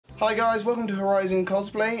Hi guys, welcome to Horizon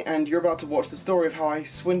Cosplay, and you're about to watch the story of how I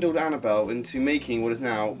swindled Annabelle into making what is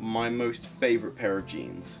now my most favourite pair of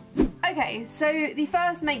jeans. Okay, so the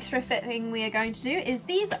first make thrift fit thing we are going to do is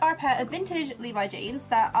these are a pair of vintage Levi jeans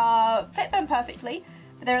that fit them perfectly,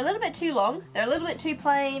 but they're a little bit too long, they're a little bit too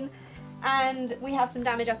plain, and we have some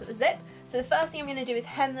damage up at the zip. So the first thing I'm going to do is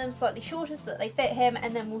hem them slightly shorter so that they fit him,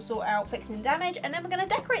 and then we'll sort out fixing damage, and then we're going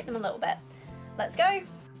to decorate them a little bit. Let's go!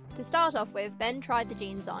 To start off with, Ben tried the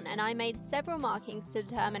jeans on and I made several markings to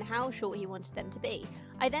determine how short he wanted them to be.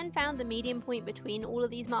 I then found the medium point between all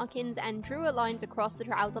of these markings and drew lines across the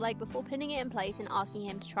trouser leg before pinning it in place and asking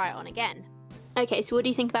him to try it on again. Okay, so what do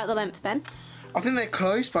you think about the length, Ben? I think they're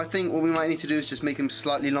close, but I think what we might need to do is just make them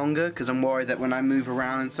slightly longer, because I'm worried that when I move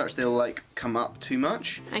around and such, they'll like come up too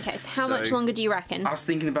much. Okay, so how much longer do you reckon? I was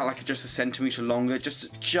thinking about like just a centimetre longer,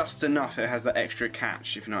 just enough it has that extra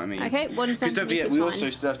catch, if you know what I mean. Okay, 1 centimetre. Because don't forget, we also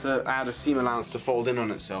still have to add a seam allowance to fold in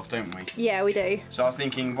on itself, don't we? Yeah, we do. So I was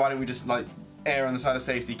thinking, why don't we just like err on the side of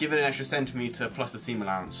safety, give it an extra centimetre plus the seam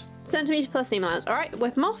allowance. Centimetre plus seam allowance. Alright,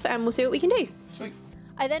 whip them off and we'll see what we can do. Sweet.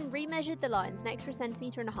 I then remeasured the lines an extra 1.5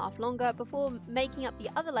 centimetres longer before making up the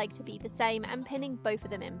other leg to be the same and pinning both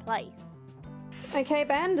of them in place. Okay,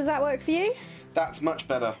 Ben, does that work for you? That's much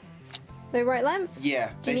better. The right length?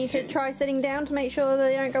 Yeah. Do you need to try sitting down to make sure that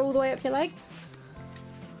they don't go all the way up your legs?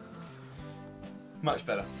 Much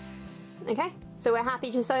better. Okay, so we're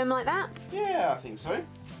happy to sew them like that? Yeah, I think so.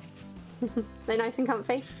 They're nice and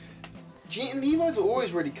comfy? Levi's are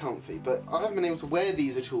always really comfy, but I haven't been able to wear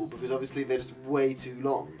these at all because obviously they're just way too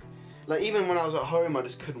long. Like even when I was at home I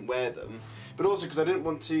just couldn't wear them, but also because I didn't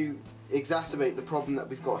want to exacerbate the problem that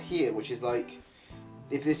we've got here, which is like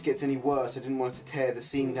if this gets any worse I didn't want it to tear the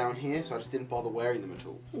seam down here, so I just didn't bother wearing them at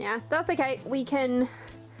all. Yeah, that's okay. We can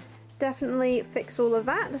definitely fix all of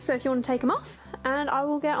that, so if you want to take them off and I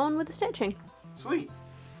will get on with the stitching. Sweet.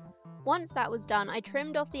 Once that was done, I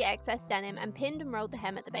trimmed off the excess denim and pinned and rolled the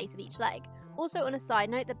hem at the base of each leg. Also, on a side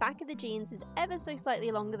note, the back of the jeans is ever so slightly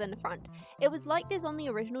longer than the front. It was like this on the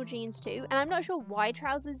original jeans too, and I'm not sure why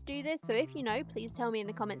trousers do this, so if you know, please tell me in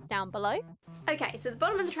the comments down below. Okay, so the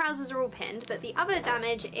bottom of the trousers are all pinned, but the other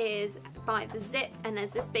damage is by the zip, and there's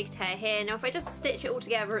this big tear here. Now if I just stitch it all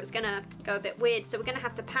together, it's gonna go a bit weird, so we're gonna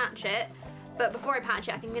have to patch it. But before I patch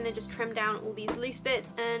it, I think I'm gonna just trim down all these loose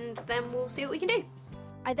bits, and then we'll see what we can do.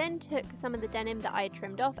 I then took some of the denim that I had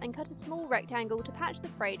trimmed off and cut a small rectangle to patch the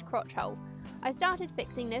frayed crotch hole. I started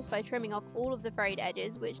fixing this by trimming off all of the frayed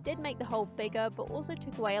edges, which did make the hole bigger but also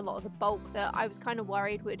took away a lot of the bulk that I was kind of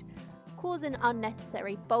worried would cause an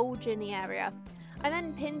unnecessary bulge in the area. I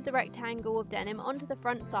then pinned the rectangle of denim onto the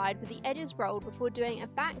front side with the edges rolled before doing a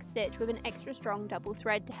back stitch with an extra strong double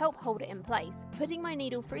thread to help hold it in place, putting my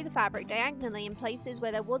needle through the fabric diagonally in places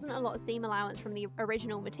where there wasn't a lot of seam allowance from the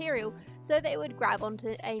original material so that it would grab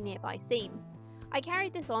onto a nearby seam. I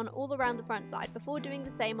carried this on all around the front side before doing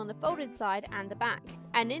the same on the folded side and the back.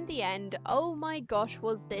 And in the end, oh my gosh,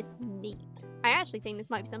 was this neat. I actually think this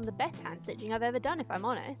might be some of the best hand stitching I've ever done, if I'm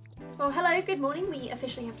honest. Well, hello, good morning. We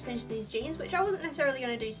officially have to finish these jeans, which I wasn't necessarily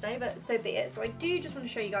going to do today, but so be it. So I do just want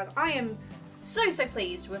to show you guys, I am so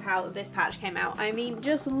pleased with how this patch came out. I mean,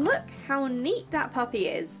 just look how neat that puppy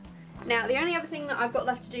is. Now, the only other thing that I've got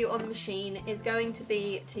left to do on the machine is going to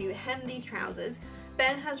be to hem these trousers.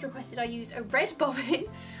 Ben has requested I use a red bobbin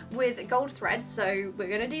with gold thread, so we're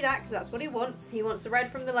going to do that because that's what he wants. He wants the red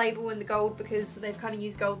from the label and the gold because they've kind of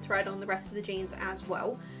used gold thread on the rest of the jeans as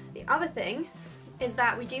well. The other thing is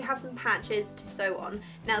that we do have some patches to sew on.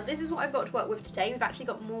 Now this is what I've got to work with today. We've actually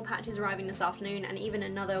got more patches arriving this afternoon and even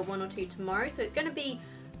another 1 or 2 tomorrow, so it's going to be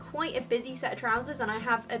quite a busy set of trousers, and I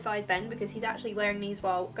have advised Ben, because he's actually wearing these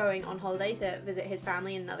while going on holiday to visit his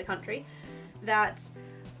family in another country, that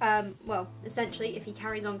well, essentially if he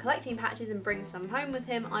carries on collecting patches and brings some home with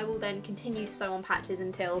him, I will then continue to sew on patches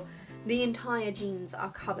until the entire jeans are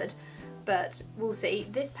covered. But we'll see.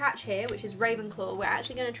 This patch here, which is Ravenclaw, we're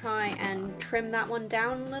actually going to try and trim that one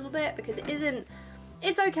down a little bit because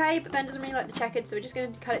it's okay, but Ben doesn't really like the checkered, so we're just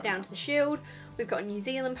going to cut it down to the shield. We've got a New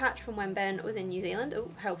Zealand patch from when Ben was in New Zealand. Oh,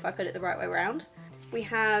 help if I put it the right way around. We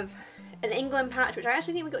have an England patch, which I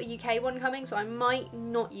actually think we've got a UK one coming, so I might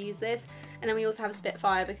not use this. And then we also have a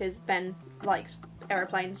Spitfire because Ben likes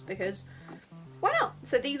aeroplanes, because why not?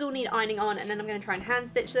 So these all need ironing on, and then I'm going to try and hand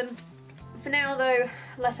stitch them. For now though,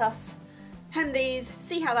 let us hem these,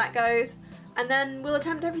 see how that goes, and then we'll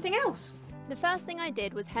attempt everything else. The first thing I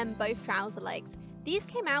did was hem both trouser legs. These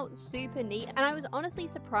came out super neat, and I was honestly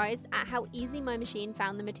surprised at how easy my machine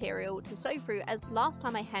found the material to sew through, as last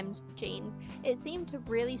time I hemmed jeans, it seemed to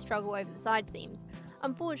really struggle over the side seams.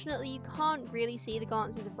 Unfortunately, you can't really see the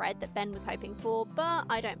glances of red that Ben was hoping for, but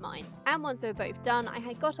I don't mind. And once they were both done, I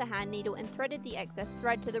had got a hand needle and threaded the excess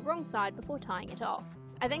thread to the wrong side before tying it off.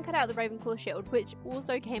 I then cut out the Ravenclaw shield, which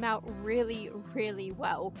also came out really, really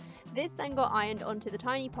well. This then got ironed onto the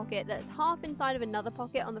tiny pocket that's half inside of another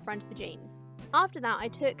pocket on the front of the jeans. After that, I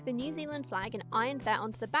took the New Zealand flag and ironed that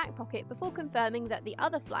onto the back pocket before confirming that the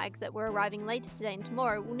other flags that were arriving later today and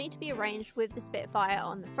tomorrow will need to be arranged with the Spitfire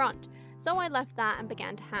on the front. So I left that and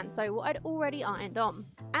began to hand sew what I'd already ironed on.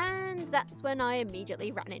 And that's when I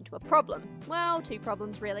immediately ran into a problem. Well, two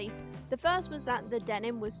problems really. The first was that the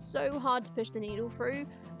denim was so hard to push the needle through,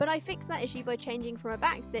 but I fixed that issue by changing from a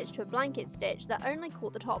back stitch to a blanket stitch that only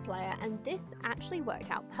caught the top layer, and this actually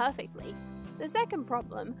worked out perfectly. The second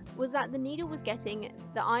problem was that the needle was getting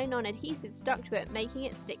the iron-on adhesive stuck to it, making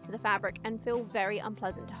it stick to the fabric and feel very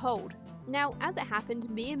unpleasant to hold. Now, as it happened,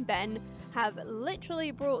 me and Ben have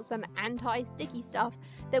literally brought some anti-sticky stuff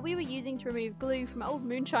that we were using to remove glue from old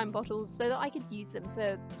moonshine bottles so that I could use them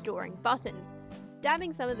for storing buttons.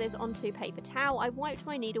 Dabbing some of this onto paper towel, I wiped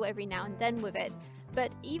my needle every now and then with it,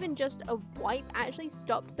 but even just a wipe actually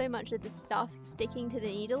stopped so much of the stuff sticking to the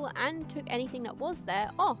needle and took anything that was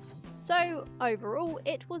there off. So overall,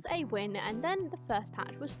 it was a win, and then the first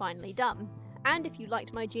patch was finally done. And if you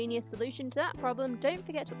liked my genius solution to that problem, don't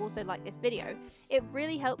forget to also like this video. It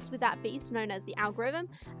really helps with that beast known as the algorithm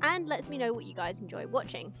and lets me know what you guys enjoy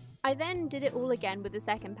watching. I then did it all again with the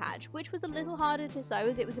second patch, which was a little harder to sew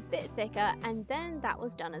as it was a bit thicker, and then that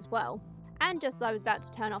was done as well. And just as I was about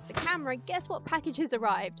to turn off the camera, guess what packages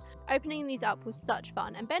arrived? Opening these up was such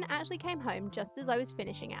fun, and Ben actually came home just as I was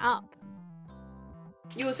finishing it up.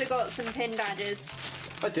 You also got some pin badges.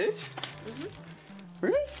 I did?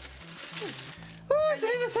 Really? Oh, it's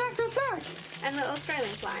an American flag! And the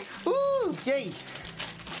Australian flag. Ooh, yay!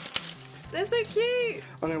 They're so cute!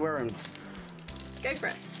 I'm gonna wear them. Go for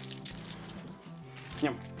it.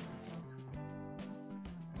 Yum.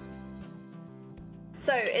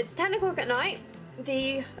 So it's 10 o'clock at night.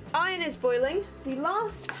 The iron is boiling. The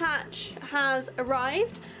last patch has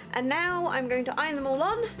arrived, and now I'm going to iron them all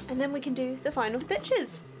on, and then we can do the final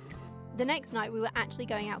stitches. The next night we were actually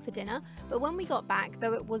going out for dinner, but when we got back,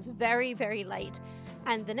 though it was very, very late,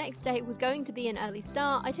 and the next day was going to be an early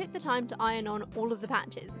start, I took the time to iron on all of the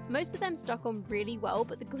patches. Most of them stuck on really well,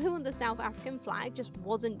 but the glue on the South African flag just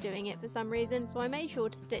wasn't doing it for some reason, so I made sure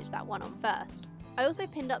to stitch that one on first. I also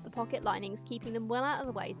pinned up the pocket linings, keeping them well out of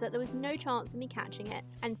the way so that there was no chance of me catching it,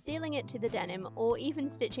 and sealing it to the denim, or even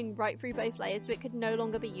stitching right through both layers so it could no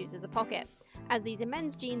longer be used as a pocket. As these are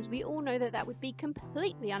men's jeans, we all know that that would be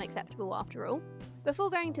completely unacceptable after all. Before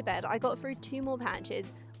going to bed, I got through 2 more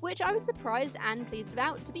patches, which I was surprised and pleased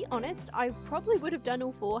about. To be honest, I probably would have done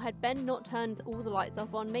all 4 had Ben not turned all the lights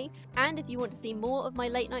off on me, and if you want to see more of my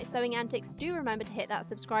late night sewing antics, do remember to hit that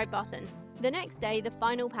subscribe button. The next day, the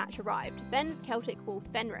final patch arrived, Ben's Celtic Wool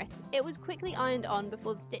Fenris. It was quickly ironed on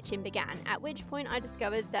before the stitching began, at which point I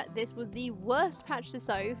discovered that this was the worst patch to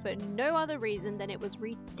sew for no other reason than it was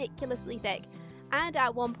ridiculously thick. And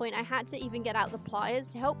at one point I had to even get out the pliers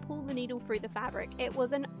to help pull the needle through the fabric. It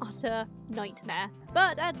was an utter nightmare.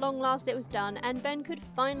 But at long last it was done, and Ben could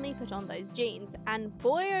finally put on those jeans. And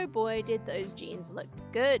boy oh boy did those jeans look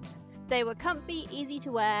good. They were comfy, easy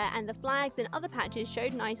to wear, and the flags and other patches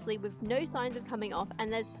showed nicely with no signs of coming off,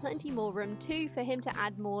 and there's plenty more room too for him to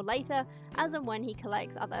add more later, as and when he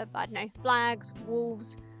collects other, I don't know, flags,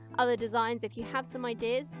 wolves, other designs. If you have some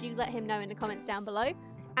ideas, do let him know in the comments down below.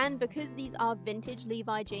 And because these are vintage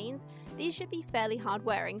Levi jeans, these should be fairly hard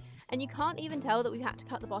wearing, and you can't even tell that we've had to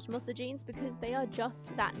cut the bottom of the jeans because they are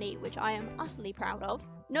just that neat, which I am utterly proud of.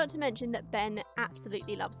 Not to mention that Ben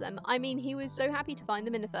absolutely loves them. I mean, he was so happy to find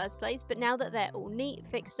them in the first place, but now that they're all neat,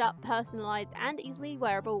 fixed up, personalised and easily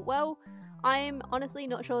wearable, well, I'm honestly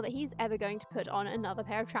not sure that he's ever going to put on another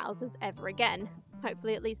pair of trousers ever again.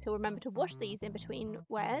 Hopefully at least he'll remember to wash these in between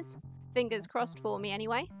wears. Fingers crossed for me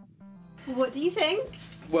anyway. What do you think?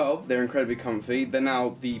 Well, they're incredibly comfy. They're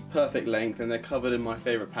now the perfect length, and they're covered in my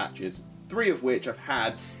favourite patches. 3 of which I've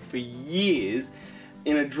had for years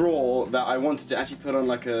in a drawer that I wanted to actually put on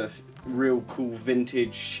like a real cool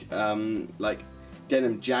vintage like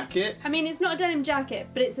denim jacket. I mean, it's not a denim jacket,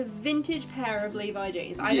 but it's a vintage pair of Levi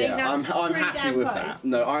jeans. I think that's I'm happy with that.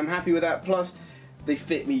 No, I'm happy with that. Plus, they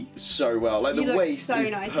fit me so well. Like, the waist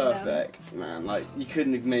is perfect, man. Like, you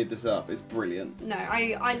couldn't have made this up. It's brilliant. No,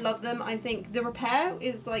 I love them. I think the repair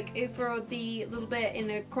is like, for the little bit in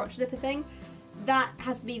the crotch zipper thing, that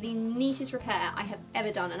has to be the neatest repair I have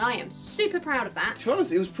ever done, and I am super proud of that. To be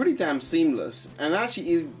honest, it was pretty damn seamless, and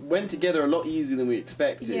actually it went together a lot easier than we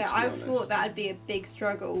expected. Yeah, I thought that'd be a big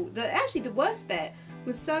struggle. Actually, the worst bit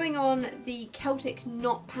was sewing on the Celtic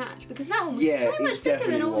knot patch because that one was Yeah, so much it thicker than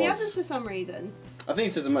definitely all the was. others for some reason. I think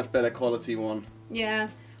it's just a much better quality one. Yeah.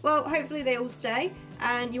 Well, hopefully they all stay,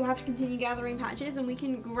 and you'll have to continue gathering patches, and we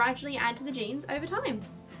can gradually add to the jeans over time.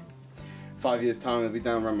 5 years time, they'll be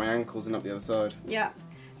down around my ankles and up the other side. Yeah.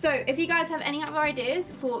 So if you guys have any other ideas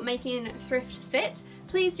for making Thrift fit,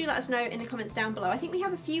 please do let us know in the comments down below. I think we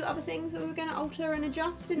have a few other things that we were going to alter and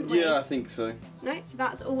adjust, didn't we? Yeah, I think so. No, so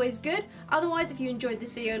that's always good. Otherwise, if you enjoyed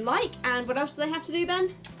this video, like, and what else do they have to do,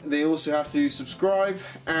 Ben? They also have to subscribe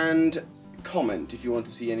and comment if you want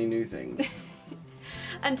to see any new things.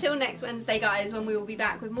 Until next Wednesday, guys, when we will be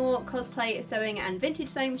back with more cosplay, sewing, and vintage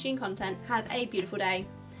sewing machine content, have a beautiful day.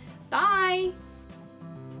 Bye!